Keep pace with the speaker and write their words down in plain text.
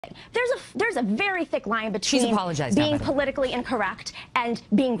There's a very thick line between being politically incorrect and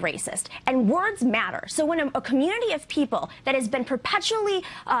being racist, and words matter. So when a community of people that has been perpetually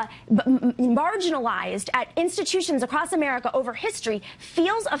marginalized at institutions across America over history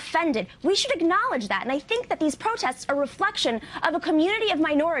feels offended, we should acknowledge that. And I think that these protests are a reflection of a community of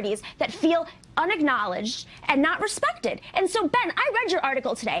minorities that feel unacknowledged and not respected. And so, Ben, I read your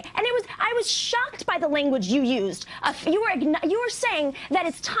article today, and I was shocked by the language you used. You were saying that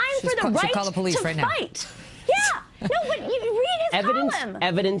it's time for the right to fight. Yeah. No, but you read his column.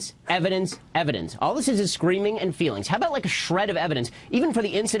 Evidence. All this is screaming and feelings. How about like a shred of evidence, even for the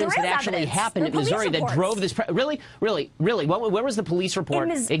incidents that actually happened in Missouri that drove this? Really? Where was the police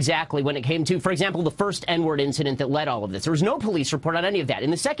report exactly when it came to, for example, the first N-word incident that led all of this? There was no police report on any of that. In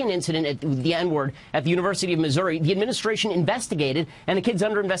the second incident, at the N-word at the University of Missouri, the administration investigated, and the kid's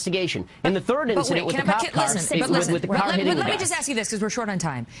under investigation. In the third incident with the cop car, with the car hitting the Let me just ask you this, because we're short on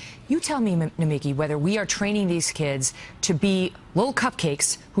time. You tell me, Namiki, whether we are training these kids to be little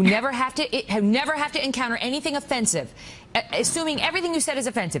cupcakes who never have to encounter anything offensive. Assuming everything you said is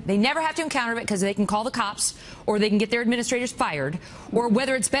offensive, they never have to encounter it because they can call the cops or they can get their administrators fired, or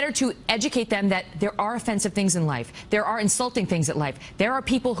whether it's better to educate them that there are offensive things in life, there are insulting things in life, there are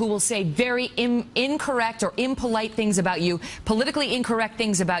people who will say very incorrect or impolite things about you, politically incorrect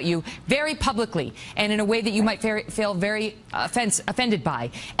things about you, very publicly and in a way that you might feel very offended by,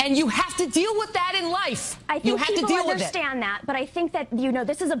 and you have to deal with that in life. I think people understand that, but I think that, you know,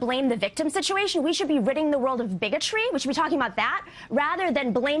 this is a blame the victim situation. We should be ridding the world of bigotry. We should be talking about that rather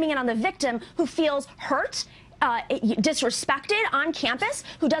than blaming it on the victim who feels hurt, disrespected on campus,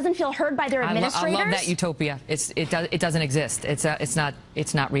 who doesn't feel heard by their administrators. I love that utopia. It doesn't exist. It's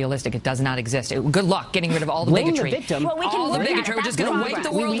not realistic. It does not exist. Good luck getting rid of all the bigotry. The victim. Well, we can all the bigotry. We're just going to wipe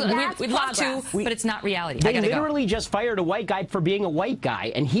the world. We'd love to, but it's not reality. They literally just fired a white guy for being a white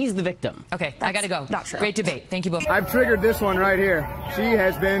guy, and he's the victim. Okay, I got to go. Not true. Great debate. Thank you both. I've triggered this one right here. She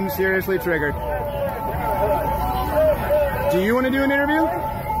has been seriously triggered. Do you want to do an interview?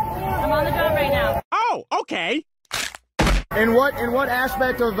 I'm on the job right now. Oh, okay. In what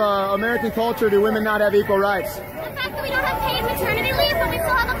aspect of American culture do women not have equal rights? The fact that we don't have paid maternity leave, but we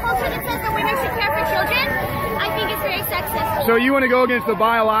still have a culture that says that women should care for children, I think it's very sexist. So you want to go against the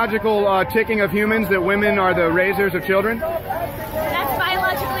biological ticking of humans that women are the raisers of children? That's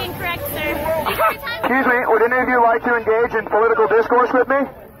biologically incorrect, sir. Excuse me, would any of you like to engage in political discourse with me?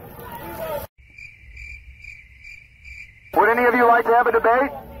 Would any of you like to have a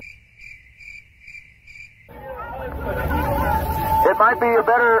debate? It might be a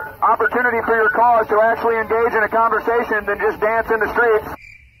better opportunity for your cause to actually engage in a conversation than just dance in the streets.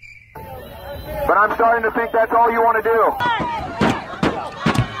 But I'm starting to think that's all you want to do.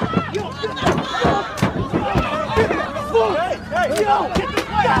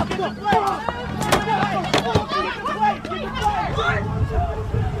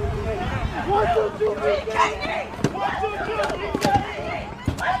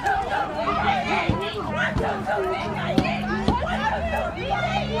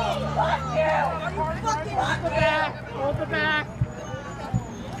 Hold the back.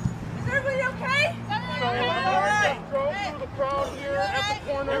 Is everybody okay? Alright. Go through the crowd here at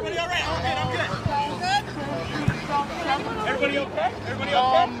the corner. Everybody alright? I'm good. Everybody okay? Everybody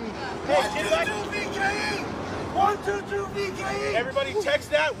okay? Hey, 122 VKE. Everybody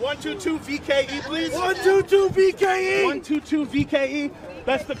text that 122 VKE, please. 122 VKE. 122 VKE.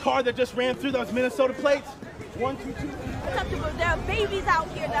 That's the car that just ran through those Minnesota plates. 122. There are babies out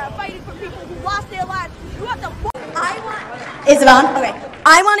here that are fighting for people who lost their lives. You have to. Is it on? Okay.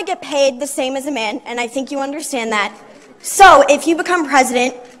 I want to get paid the same as a man, and I think you understand that. So, if you become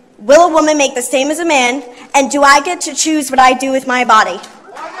president, will a woman make the same as a man, and do I get to choose what I do with my body?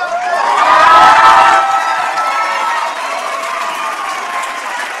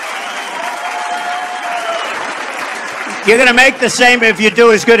 You're going to make the same if you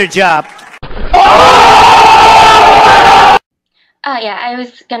do as good a job. Yeah, I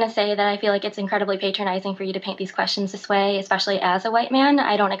was going to say that I feel like it's incredibly patronizing for you to paint these questions this way, especially as a white man.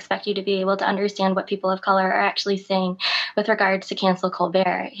 I don't expect you to be able to understand what people of color are actually saying with regards to cancel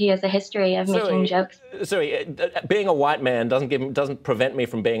Colbert. He has a history of making jokes. Sorry, being a white man doesn't prevent me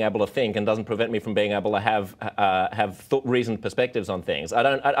from being able to think, and doesn't prevent me from being able to have reasoned perspectives on things. I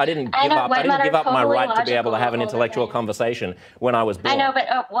didn't give up my right to be able to have an intellectual conversation when I was born. I know, but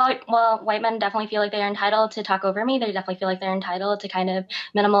well, white men definitely feel like they're entitled to talk over me. They definitely feel like they're entitled to kind of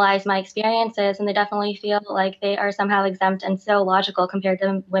minimalize my experiences, and they definitely feel like they are somehow exempt and so logical compared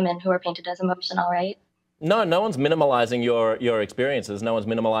to women who are painted as emotional, right? No, no one's minimalising your experiences. No one's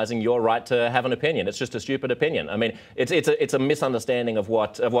minimalising your right to have an opinion. It's just a stupid opinion. I mean, it's a misunderstanding of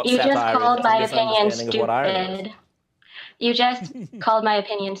what satire is. You just called my opinion stupid. You just called my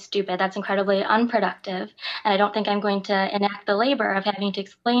opinion stupid. That's incredibly unproductive, and I don't think I'm going to enact the labor of having to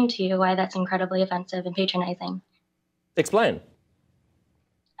explain to you why that's incredibly offensive and patronizing. Explain.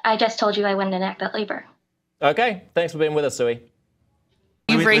 I just told you I wouldn't enact that labor. Okay, thanks for being with us, Sui.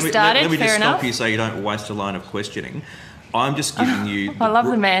 You've restarted, let me just stop you so you don't waste a line of questioning. I'm just giving you... I love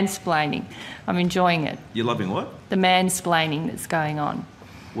the mansplaining. I'm enjoying it. You're loving what? The mansplaining that's going on.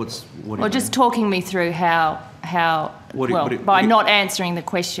 What well, just talking me through how by not answering the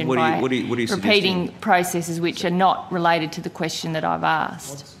question, by repeating processes which are not related to the question that I've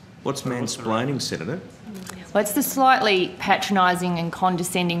asked. What's mansplaining, Senator? Well, it's the slightly patronising and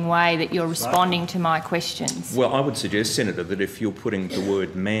condescending way that you're responding to my questions. Well, I would suggest, Senator, that if you're putting the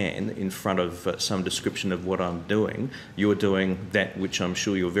word man in front of some description of what I'm doing, you're doing that which I'm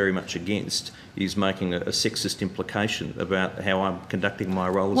sure you're very much against, is making a sexist implication about how I'm conducting my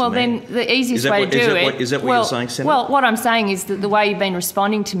role as a man. Well, then the easiest way to do it... Is that what you're saying, Senator? Well, what I'm saying is that the way you've been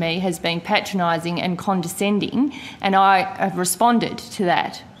responding to me has been patronising and condescending, and I have responded to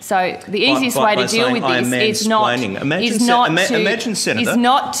that. So the easiest way to deal with this is not to have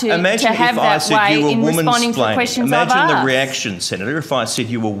that way in responding to questions I've asked. Imagine the reaction, Senator, if I said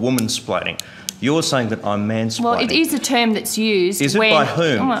you were womansplaining. You're saying that I'm mansplaining. Well, it is a term that's used. Is it by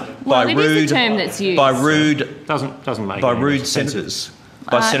whom? Well, it is a term that's used. By rude... Doesn't make by rude senators.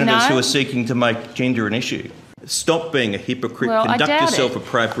 By senators who are seeking to make gender an issue. Stop being a hypocrite. Well, conduct yourself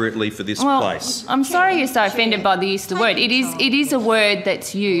appropriately for this place. I'm sorry you're so offended by the use of the word. It is a word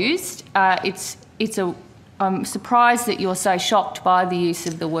that's used. I'm surprised that you're so shocked by the use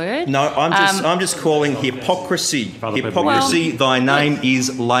of the word. No, I'm just calling hypocrisy. Hypocrisy. Thy name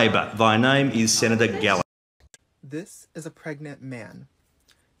is Labor. Thy name is Senator Gallagher. This is a pregnant man.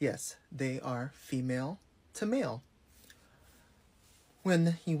 Yes, they are female to male.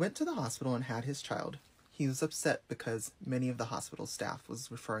 When he went to the hospital and had his child, he was upset because many of the hospital staff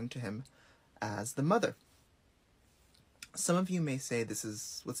was referring to him as the mother. Some of you may say,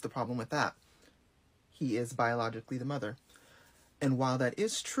 what's the problem with that? He is biologically the mother. And while that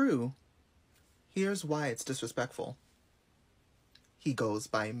is true, here's why it's disrespectful. He goes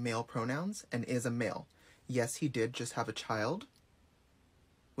by male pronouns and is a male. Yes, he did just have a child,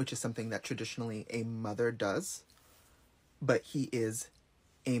 which is something that traditionally a mother does, but he is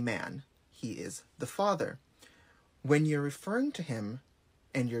a man. He is the father. When you're referring to him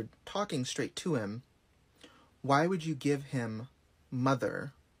and you're talking straight to him, why would you give him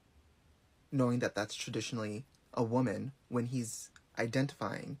mother, knowing that that's traditionally a woman, when he's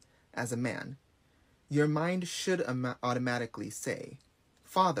identifying as a man? Your mind should automatically say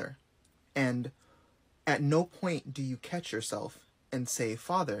father, and at no point do you catch yourself and say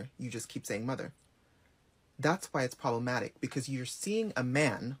father, you just keep saying mother. That's why it's problematic, because you're seeing a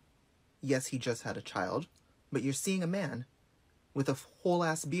man. Yes, he just had a child, but you're seeing a man with a whole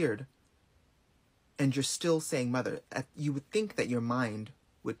ass beard, and you're still saying mother. You would think that your mind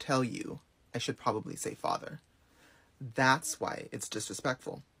would tell you, I should probably say father. That's why it's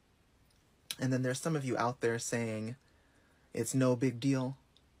disrespectful. And then there's some of you out there saying, it's no big deal.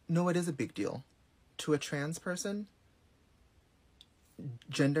 No, it is a big deal. To a trans person,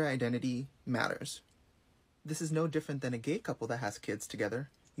 gender identity matters. This is no different than a gay couple that has kids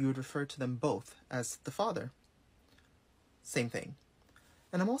together. You would refer to them both as the father. Same thing.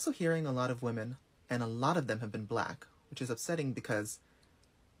 And I'm also hearing a lot of women, and a lot of them have been black, which is upsetting because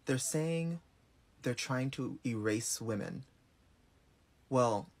they're saying they're trying to erase women.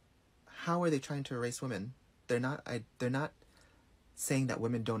 Well, how are they trying to erase women? They're not saying that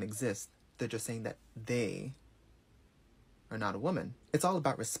women don't exist. They're just saying that they are not a woman. It's all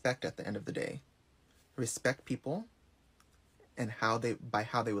about respect at the end of the day. Respect people and how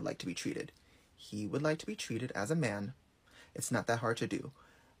they would like to be treated. He would like to be treated as a man. It's not that hard to do.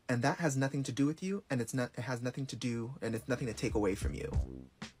 And that has nothing to do with you, and it's nothing to take away from you.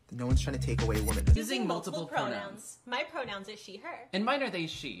 No one's trying to take away womanhood. Using multiple pronouns. My pronouns is she, her. And mine are they,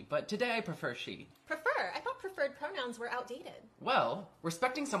 she, but today I prefer she. Prefer? I thought preferred pronouns were outdated. Well,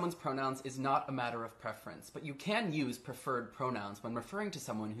 respecting someone's pronouns is not a matter of preference, but you can use preferred pronouns when referring to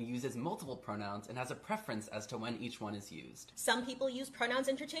someone who uses multiple pronouns and has a preference as to when each one is used. Some people use pronouns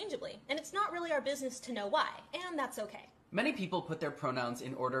interchangeably, and it's not really our business to know why, and that's okay. Many people put their pronouns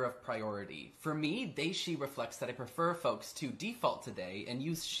in order of priority. For me, they, she reflects that I prefer folks to default to they and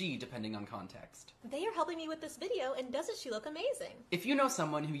use she depending on context. They are helping me with this video, and doesn't she look amazing? If you know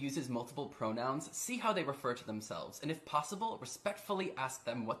someone who uses multiple pronouns, see how they refer to themselves, and if possible, respectfully ask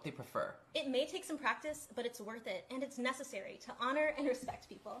them what they prefer. It may take some practice, but it's worth it, and it's necessary to honor and respect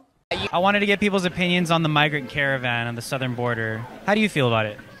people. I wanted to get people's opinions on the migrant caravan on the southern border. How do you feel about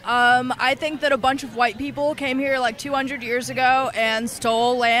it? I think that a bunch of white people came here like 200 years ago and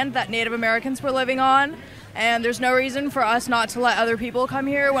stole land that Native Americans were living on. And there's no reason for us not to let other people come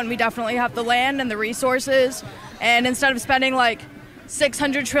here when we definitely have the land and the resources. And instead of spending like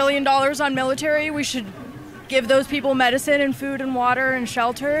 $600 trillion on military, we should give those people medicine and food and water and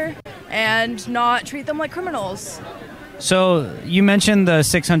shelter and not treat them like criminals. So you mentioned the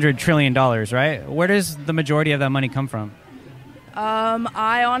 $600 trillion, right? Where does the majority of that money come from?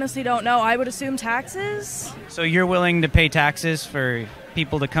 I honestly don't know. I would assume taxes. So you're willing to pay taxes for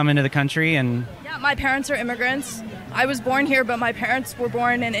people to come into the country and... Yeah, my parents are immigrants. I was born here, but my parents were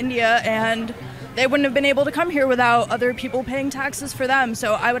born in India, and they wouldn't have been able to come here without other people paying taxes for them.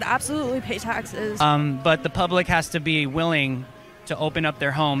 So I would absolutely pay taxes. But the public has to be willing to open up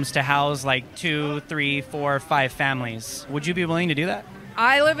their homes to house like 2, 3, 4, 5 families. Would you be willing to do that?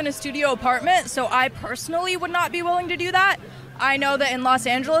 I live in a studio apartment, so I personally would not be willing to do that. I know that in Los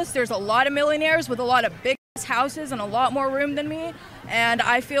Angeles, there's a lot of millionaires with a lot of big houses and a lot more room than me. And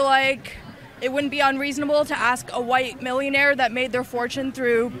I feel like it wouldn't be unreasonable to ask a white millionaire that made their fortune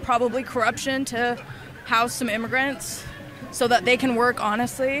through probably corruption to house some immigrants so that they can work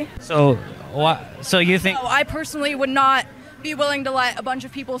honestly. So you think... So I personally would not be willing to let a bunch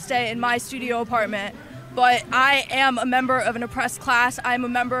of people stay in my studio apartment. But I am a member of an oppressed class. I'm a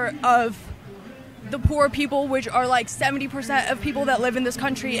member of the poor people, which are like 70% of people that live in this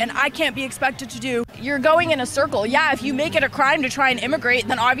country, and I can't be expected to do. You're going in a circle. Yeah, if you make it a crime to try and immigrate,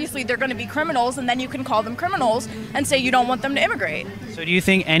 then obviously they're going to be criminals, and then you can call them criminals and say you don't want them to immigrate. So do you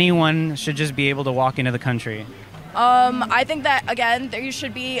think anyone should just be able to walk into the country? I think that, again, there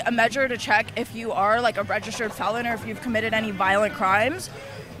should be a measure to check if you are like a registered felon or if you've committed any violent crimes.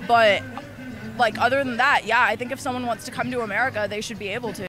 But like other than that, yeah, I think if someone wants to come to America, they should be able to.